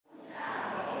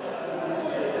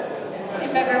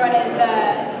everyone is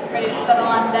ready to settle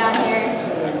on down here.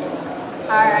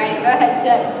 Alrighty, go ahead,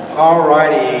 Sid.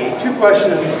 Alrighty, 2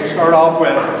 questions to start off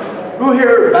with. Who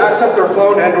here backs up their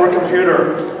phone and/or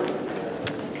computer?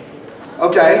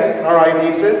 Okay, alright,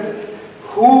 decent.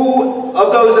 Who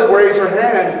of those that raise their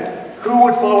hand, who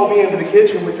would follow me into the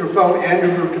kitchen with your phone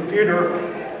and your computer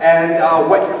and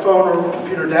wet your phone or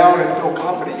computer down and feel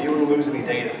confident you wouldn't lose any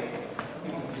data?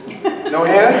 No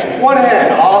hands? 1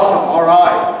 hand. Awesome. All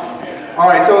right. All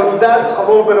right. So that's a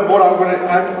little bit of what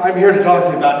I'm here to talk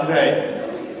to you about today.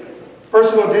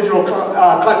 Personal digital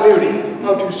continuity.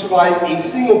 How to survive a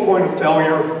single point of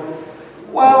failure.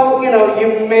 Well, you know,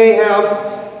 you may have.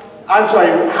 I'm sorry.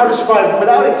 How to survive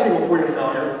without a single point of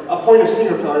failure. A point of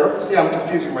single failure. See, I'm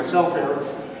confusing myself here.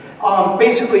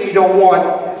 Basically, you don't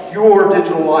want your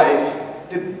digital life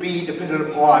to be dependent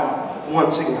upon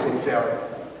one single thing failing.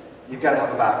 You've got to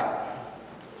have a backup.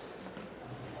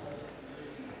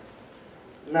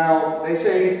 Now, they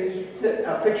say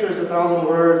a picture is 1,000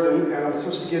 words, and I'm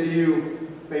supposed to give you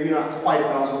maybe not quite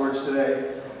 1,000 words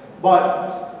today,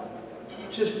 but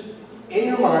just in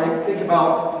your mind, think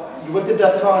about, you went to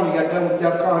DEF CON, you got done with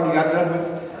DEF CON, you got done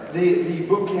with the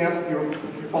boot camp your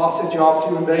boss sent you off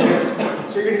to in Vegas,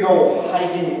 so you're going to go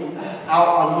hiking out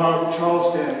on Mount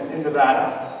Charleston in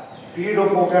Nevada.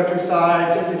 Beautiful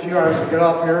countryside, take a few hours to get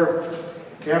up here,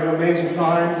 you have an amazing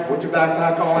time with your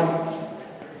backpack on.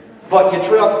 But you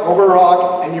trip over a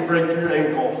rock and you break your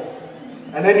ankle.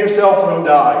 And then your cell phone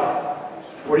died.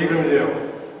 What are you going to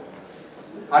do?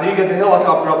 How do you get the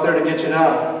helicopter up there to get you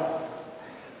down?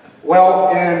 Well,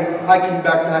 in hiking,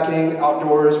 backpacking,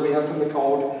 outdoors, we have something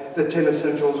called the 10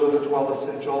 essentials or the 12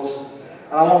 essentials.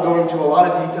 And I won't go into a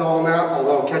lot of detail on that,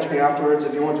 although catch me afterwards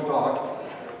if you want to talk.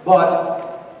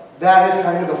 But that is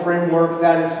kind of the framework,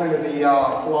 that is kind of the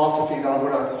philosophy that I'm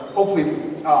going to hopefully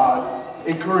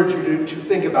encourage you to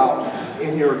think about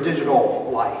in your digital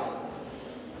life.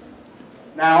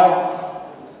 Now,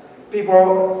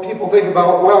 people think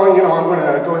about, well, you know, I'm going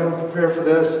to go ahead and prepare for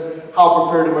this. How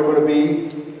prepared am I going to be?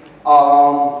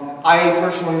 I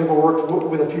personally have worked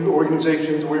with a few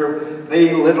organizations where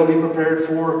they literally prepared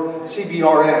for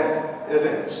CBRN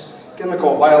events,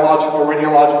 chemical, biological,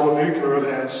 radiological, nuclear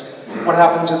events. What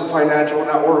happens if the financial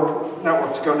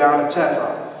networks go down,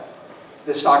 etc.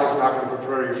 This talk is not going to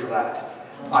prepare you for that.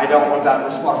 I don't want that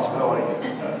responsibility.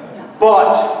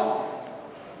 But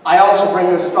I also bring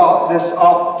this up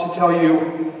to tell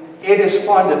you it is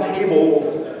fun to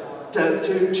table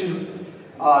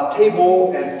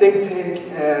and think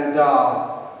tank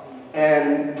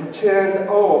and pretend,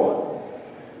 oh,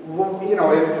 well, you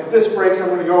know, if this breaks, I'm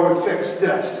going to go and fix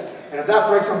this, and if that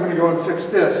breaks, I'm going to go and fix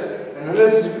this, and then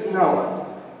this. No,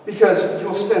 because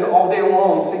you'll spend all day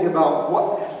long thinking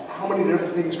about how many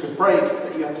different things could break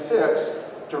that you have to fix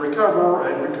to recover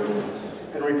and recoup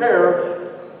and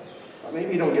repair, but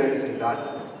maybe you don't get anything done.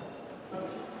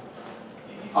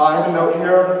 I have a note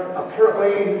here.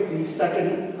 Apparently, the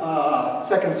second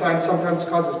sign sometimes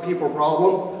causes people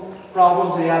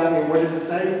problems. They ask me, what does it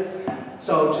say?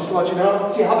 So, just to let you know,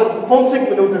 Sie haben 50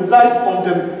 Minuten Zeit,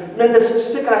 den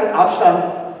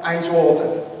Mindestsicherheitsabstand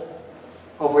einzuhalten.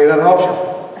 Hopefully that helps you.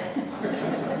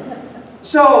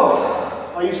 So,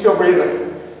 are you still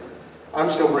breathing? I'm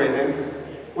still breathing.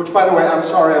 Which, by the way, I'm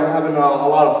sorry, I'm having a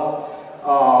lot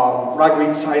of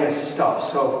ragweed sinus stuff,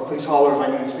 so please holler if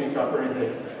I need to speak up or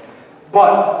anything.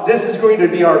 But this is going to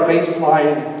be our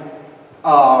baseline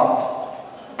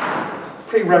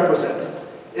prerequisite.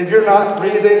 If you're not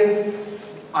breathing,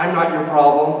 I'm not your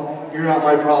problem, you're not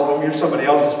my problem, you're somebody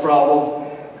else's problem.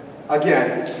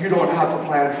 Again, you don't have to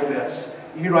plan for this.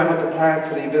 You don't have to plan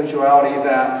for the eventuality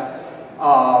that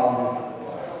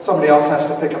somebody else has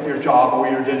to pick up your job or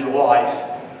your digital life.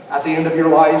 At the end of your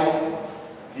life,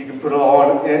 you can put it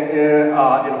all in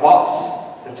a box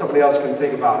and somebody else can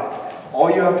think about it. All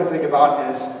you have to think about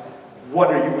is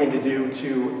what are you going to do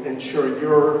to ensure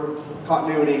your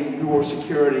continuity, your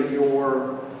security,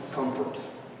 your comfort.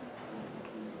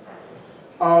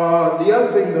 The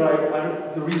other thing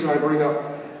that the reason I bring up,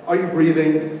 are you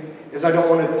breathing, is I don't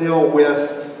want to deal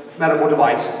with medical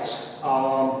devices.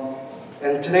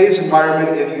 In today's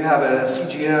environment, if you have a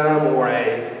CGM or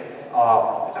a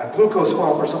glucose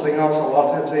pump or something else, a lot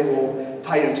of times they will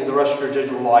tie into the rest of your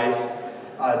digital life,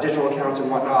 digital accounts and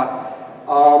whatnot.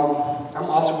 I'm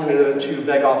also going to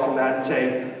beg off from that and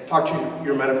say, talk to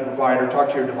your medical provider, talk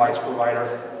to your device provider,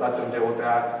 let them deal with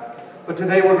that. But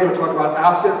today we're going to talk about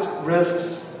assets,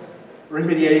 risks,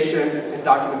 remediation, and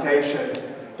documentation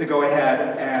to go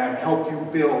ahead and help you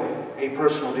build a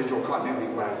personal digital continuity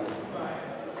plan.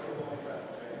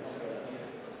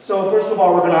 So So first of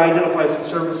all, we're going to identify some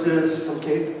services, some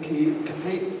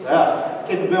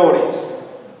capabilities.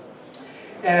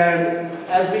 And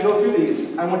as we go through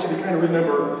these, I want you to kind of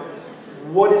remember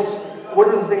what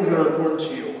are the things that are important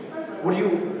to you? What do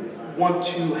you want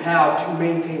to have to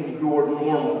maintain your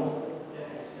normal?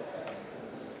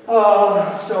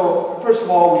 So first of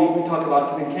all, we talk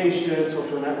about communication,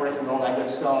 social networking, and all that good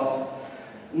stuff.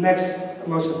 Next,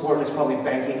 most important is probably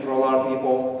banking for a lot of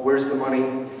people. Where's the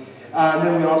money? And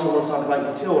then we also want to talk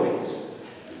about utilities.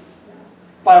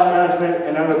 File management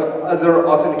and other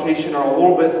authentication are a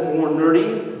little bit more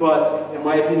nerdy, but in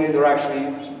my opinion, they're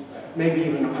actually maybe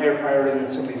even a higher priority than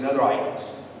some of these other items.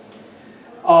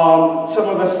 Some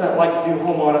of us that like to do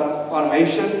home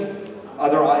automation,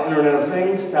 other Internet of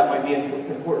Things, that might be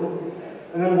important.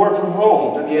 And then work from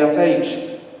home,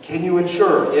 WFH. Can you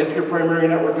ensure, if your primary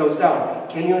network goes down,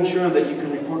 can you ensure that you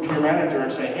can report to your manager and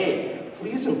say, hey,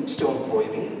 please still employ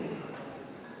me?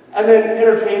 And then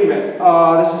entertainment.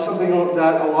 This is something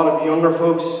that a lot of younger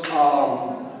folks,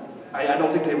 I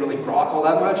don't think they really grok all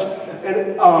that much.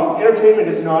 And entertainment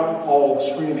is not all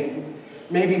streaming.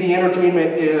 Maybe the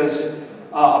entertainment is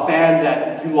a band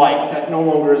that you like that no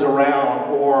longer is around,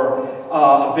 or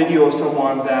a video of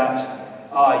someone that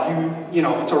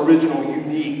it's original,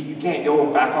 unique. You can't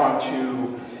go back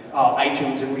onto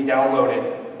iTunes and re-download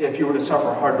it if you were to suffer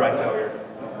a hard drive failure.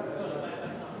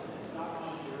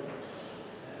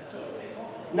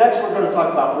 Next, we're going to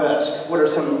talk about risk. What are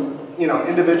some,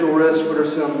 individual risks? What are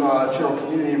some general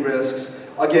community risks?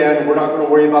 Again, we're not going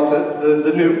to worry about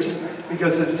the nukes,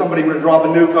 because if somebody were to drop a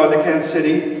nuke onto Kansas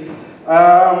City,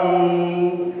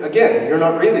 again, you're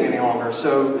not breathing any longer,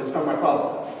 so it's not my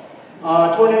problem.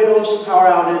 Tornadoes, power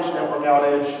outage, network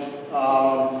outage,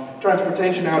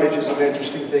 transportation outage is an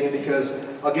interesting thing because,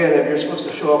 again, if you're supposed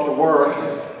to show up to work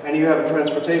and you have a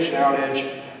transportation outage,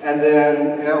 and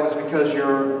then that was because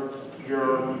your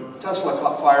Tesla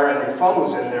caught fire and your phone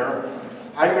was in there,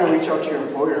 how are you going to reach out to your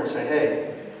employer and say,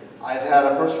 hey, I've had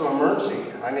a personal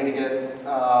emergency. I need to get,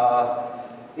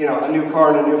 a new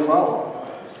car and a new phone.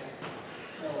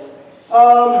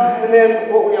 And then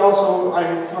what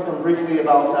I talked briefly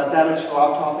about damage to a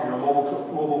laptop or your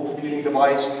mobile computing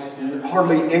device.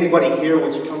 Hardly anybody here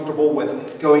was comfortable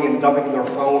with going and dumping their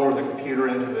phone or the computer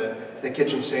into the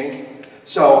kitchen sink.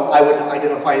 So I would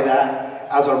identify that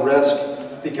as a risk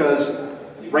because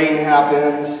rain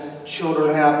happens,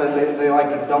 children happen, they like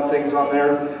to dump things on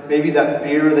there. Maybe that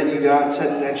beer that you got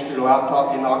sitting next to your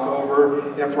laptop you knock over,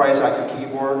 it fries out your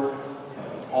keyboard.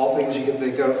 All things you can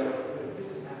think of.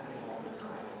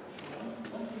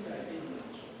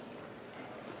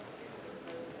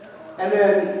 And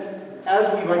then, as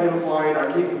we've identified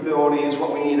our capabilities,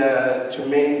 what we need to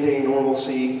maintain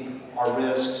normalcy, our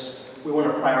risks, we want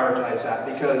to prioritize that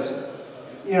because,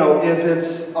 if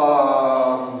it's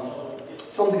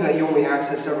something that you only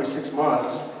access every 6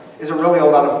 months, is it really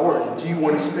all that important? Do you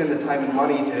want to spend the time and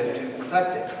money to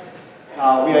protect it?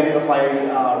 We identify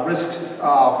risk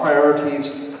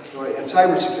priorities in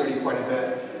cybersecurity quite a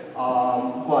bit,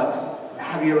 but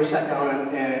have you ever sat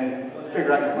down and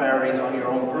figure out your priorities on your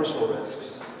own personal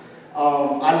risks?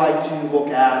 I like to look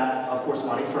at, of course,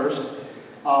 money first,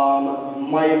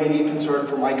 my immediate concern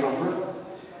for my comfort,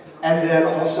 and then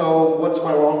also what's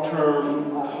my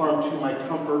long-term harm to my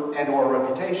comfort and or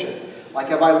reputation.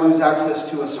 Like if I lose access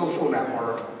to a social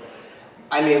network,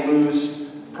 I may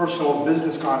lose personal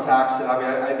business contacts that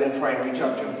I then try and reach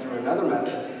out to them through another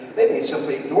method. They may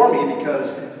simply ignore me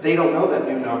because they don't know that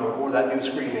new number or that new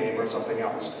screen name or something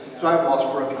else. So I've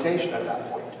lost reputation at that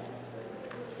point.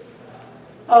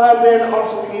 And then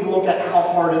also we need to look at how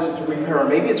hard is it to repair.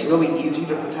 Maybe it's really easy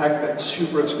to protect, but it's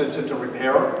super expensive to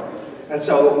repair. And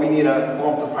so we need to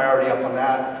bump the priority up on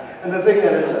that. And the thing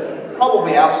that is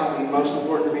probably absolutely most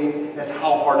important to me is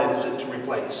how hard it is to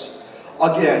replace.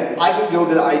 Again, I can go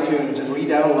to iTunes and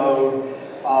re-download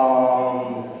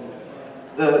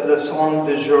the song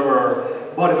du jour,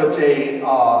 but if it's a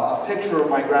picture of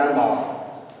my grandma,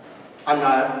 I'm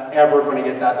not ever going to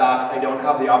get that back. I don't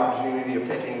have the opportunity of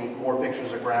taking more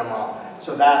pictures of grandma.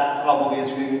 So that probably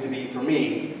is going to be, for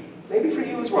me, maybe for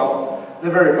you as well, the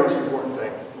very most important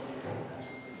thing.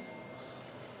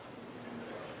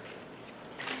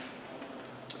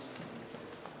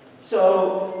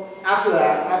 So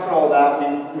after all that,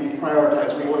 we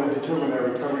prioritize. We want to determine a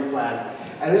recovery plan.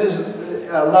 And this is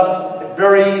left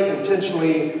very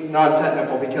intentionally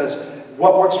non-technical because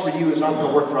what works for you is not going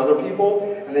to work for other people.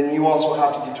 And then you also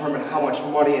have to determine how much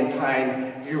money and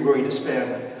time you're going to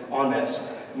spend on this.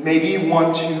 Maybe you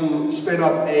want to spin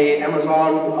up an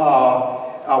Amazon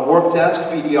work desk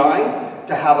VDI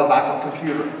to have a backup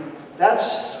computer.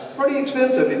 That's pretty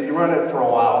expensive if you run it for a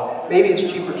while. Maybe it's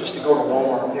cheaper just to go to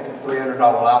Walmart and pick up a $300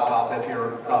 laptop if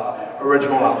your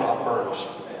original laptop burns.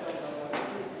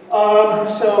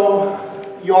 So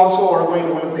you also are going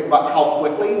to want to think about how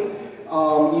quickly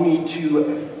you need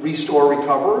to restore,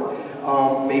 recover.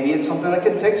 Maybe it's something that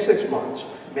can take 6 months.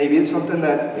 Maybe it's something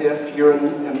that if your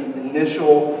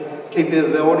initial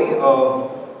capability of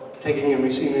taking and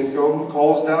receiving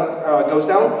calls goes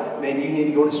down, maybe you need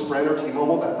to go to Sprint or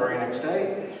T-Mobile that very next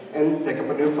day and pick up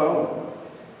a new phone.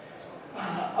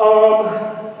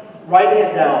 Writing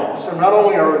it down. So not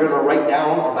only are we going to write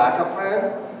down our backup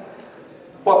plan,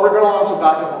 but we're going to also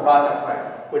back up our backup plan,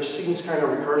 which seems kind of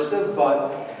recursive,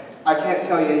 but I can't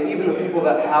tell you, even the people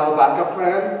that have a backup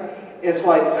plan, it's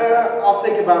like, I'll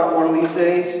think about it one of these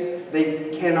days. They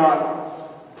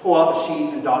cannot pull out the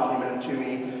sheet and document it to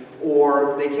me,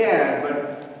 or they can,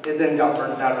 but it then got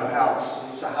burned down in the house.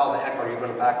 So how the heck are you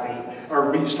going to back things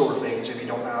or restore things if you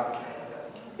don't have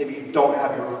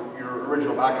your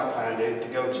original backup plan to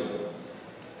go to?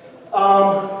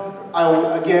 I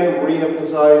will again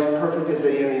re-emphasize, perfect is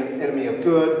the enemy of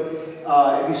good.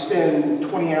 If you spend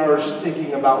 20 hours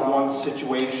thinking about one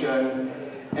situation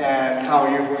and how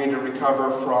you're going to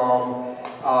recover from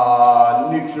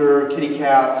nuclear kitty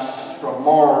cats from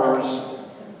Mars,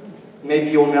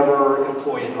 maybe you'll never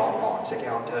employ a Dropbox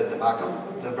account to back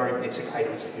up the very basic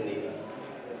items that you need.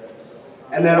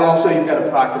 And then also you've got to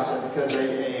practice it, because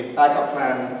a backup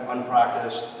plan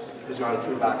unpracticed is not a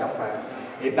true backup plan.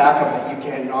 A backup that you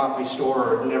cannot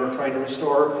restore or never tried to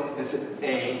restore is an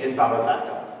invalid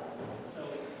backup.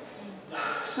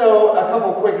 So a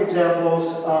couple quick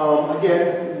examples.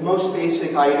 Again, most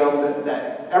basic item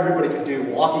that everybody can do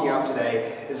walking out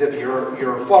today is if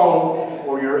your phone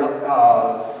or your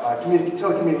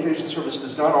telecommunications service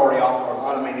does not already offer an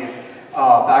automated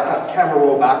backup, camera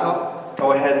roll backup,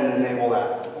 go ahead and enable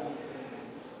that.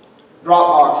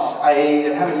 Dropbox, I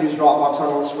haven't used Dropbox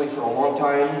honestly for a long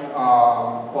time,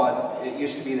 but it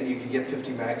used to be that you could get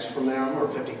 50 megs from them or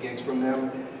 50 gigs from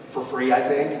them for free, I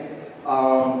think.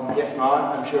 If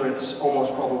not, I'm sure it's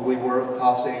almost probably worth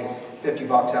tossing 50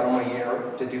 bucks out of my year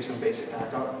to do some basic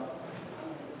backup.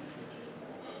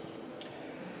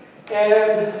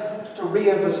 And to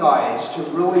re-emphasize, to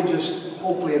really just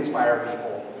hopefully inspire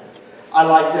people, I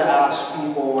like to ask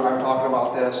people when I'm talking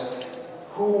about this,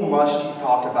 who must you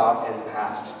talk about in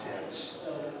past tense?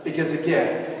 Because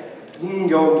again, you can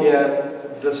go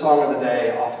get the song of the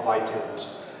day off of iTunes.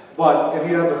 But if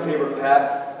you have a favorite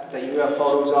pet that you have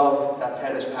photos of, that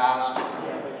pet is past,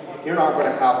 you're not going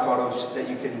to have photos that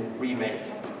you can remake.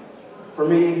 For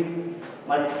me,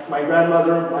 like my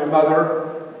grandmother, my mother,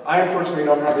 I unfortunately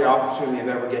don't have the opportunity of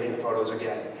ever getting photos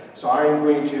again. So I'm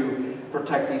going to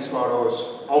protect these photos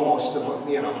almost to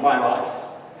my life.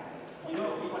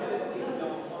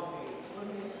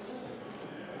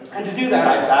 And to do that,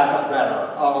 I back up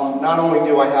better. Not only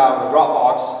do I have a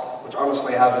Dropbox, which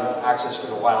honestly I haven't accessed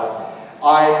in a while,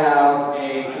 I have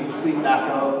a complete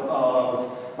backup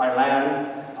of my LAN,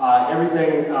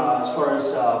 everything as far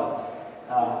as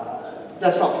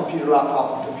desktop computer,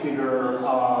 laptop computer,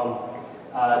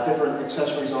 different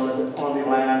accessories on the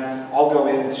LAN, all go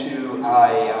into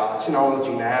a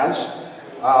Synology NAS.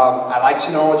 I like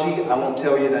Synology. I won't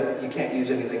tell you that you can't use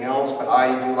anything else, but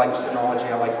I do like Synology.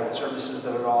 I like the services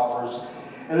that it offers.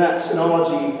 And that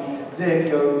Synology then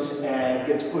goes and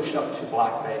gets pushed up to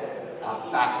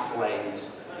Backblaze.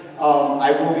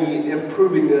 I will be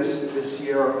improving this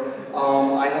year.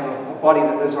 I have a buddy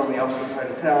that lives on the opposite side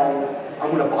of town.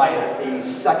 I'm going to buy a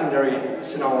secondary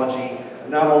Synology.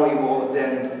 Not only will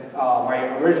then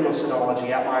my original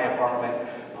Synology at my apartment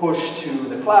push to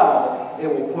the cloud, it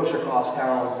will push across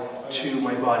town to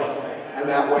my buddy. And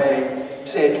that way,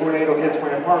 say a tornado hits my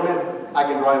apartment, I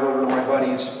can drive over to my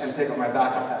buddy's and pick up my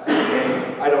backup that same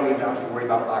day. I don't even have to worry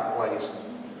about Backblaze.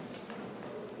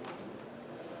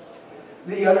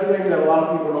 The other thing that a lot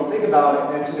of people don't think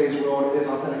about in today's world is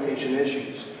authentication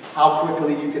issues. How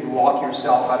quickly you can lock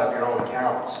yourself out of your own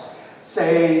accounts.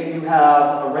 Say you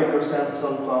have a regular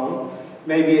Samsung phone,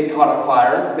 maybe it caught on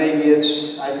fire, maybe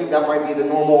it's, I think that might be the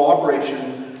normal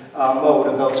operation mode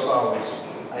of those phones.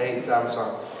 I hate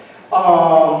Samsung.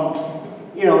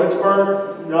 It's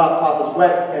burnt, your laptop is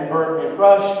wet and burnt and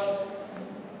crushed.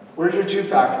 Where's your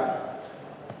two-factor?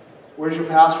 Where's your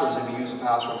passwords if you use a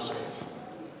password safe?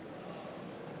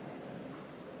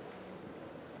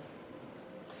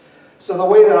 So the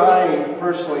way that I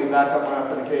personally back up my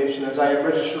authentication is I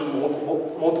register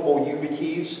multiple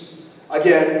YubiKeys.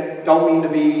 Again, don't mean to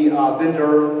be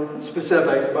vendor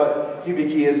specific, but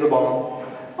YubiKey is the bomb.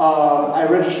 I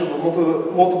register for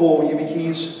multiple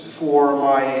YubiKeys for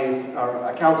my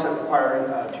accounts that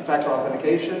require two-factor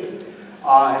authentication.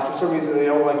 If for some reason they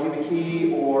don't like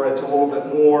YubiKey or it's a little bit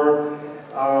more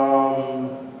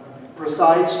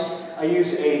precise, I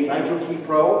use a NitroKey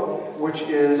Pro, which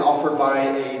is offered by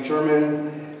a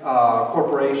German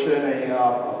corporation,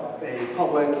 a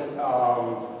public,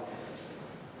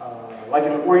 like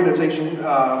an organization,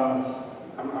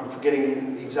 I'm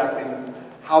forgetting exactly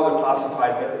how they're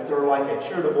classified, but they're like a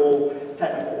charitable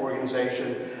technical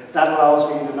organization that allows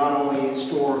me to not only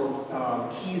store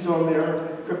keys on there,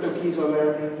 crypto keys on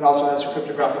there, but also has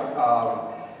cryptographic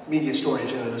media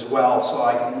storage in it as well, so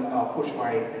I can push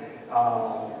my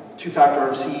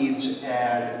two-factor seeds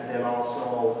and then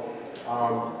also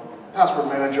password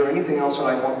manager, anything else that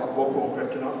I want local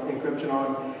encryption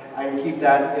on. I can keep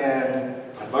that in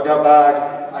my bug-out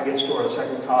bag. I can store a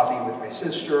second copy with my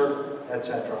sister,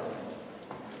 etc.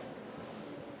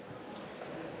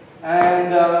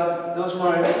 And those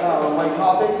are my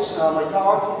topics, my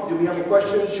talk. Do we have any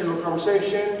questions, general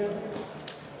conversation?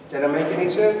 Did I make any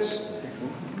sense?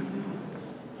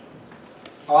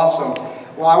 Awesome.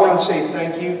 Well, I want to say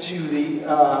thank you to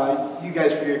you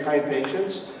guys for your kind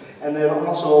patience. And then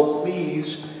also,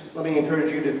 please, let me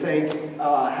encourage you to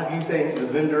have you thank the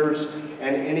vendors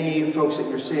and any folks that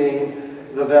you're seeing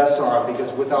the vests on,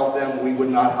 because without them, we would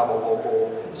not have a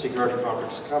local security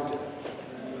conference to come to.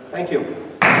 Thank you.